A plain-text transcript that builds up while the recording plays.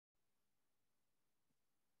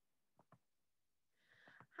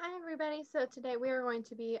Hi everybody, so today we are going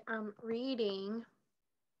to be reading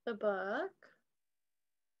the book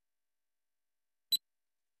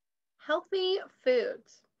Healthy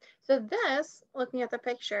Foods. So this, looking at the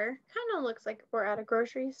picture, kind of looks like we're at a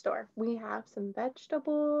grocery store. We have some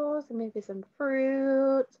vegetables and maybe some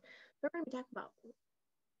fruits. We're going to be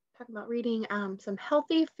talking about reading some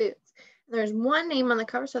healthy foods. And there's one name on the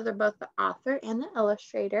cover, so they're both the author and the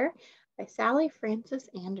illustrator, by Sally Frances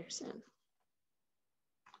Anderson.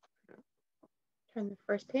 Turn the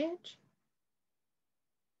first page.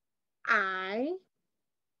 I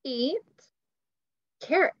eat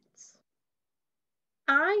carrots.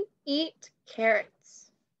 I eat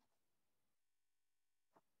carrots.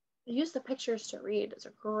 Use the pictures to read. It's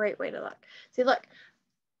a great way to look. See, look,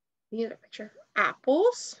 these are picture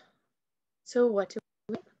apples. So what do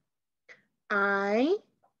we mean? I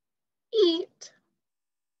eat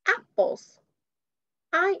apples.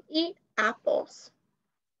 I eat apples.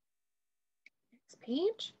 Next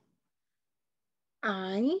page.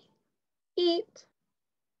 I eat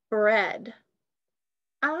bread.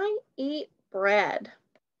 I eat bread.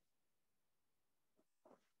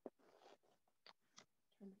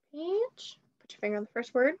 Turn the page. Put your finger on the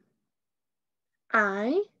first word.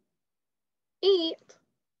 I eat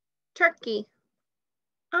turkey.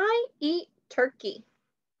 I eat turkey.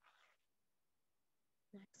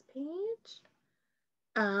 Next page.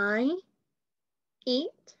 I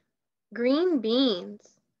eat green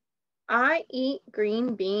beans. I eat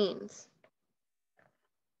green beans.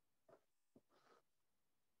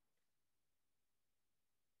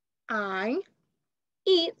 I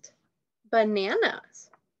eat bananas.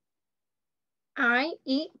 I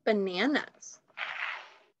eat bananas.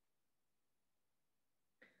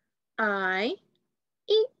 I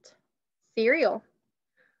eat cereal.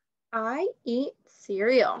 I eat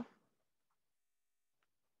cereal.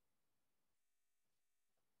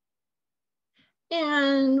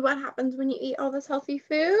 And what happens when you eat all this healthy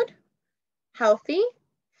food? Healthy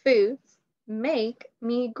foods make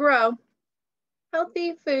me grow.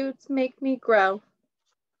 Healthy foods make me grow.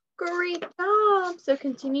 Great job. So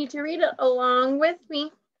continue to read it along with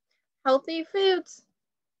me. Healthy foods.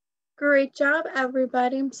 Great job,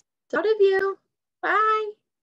 everybody. I'm so proud of you. Bye.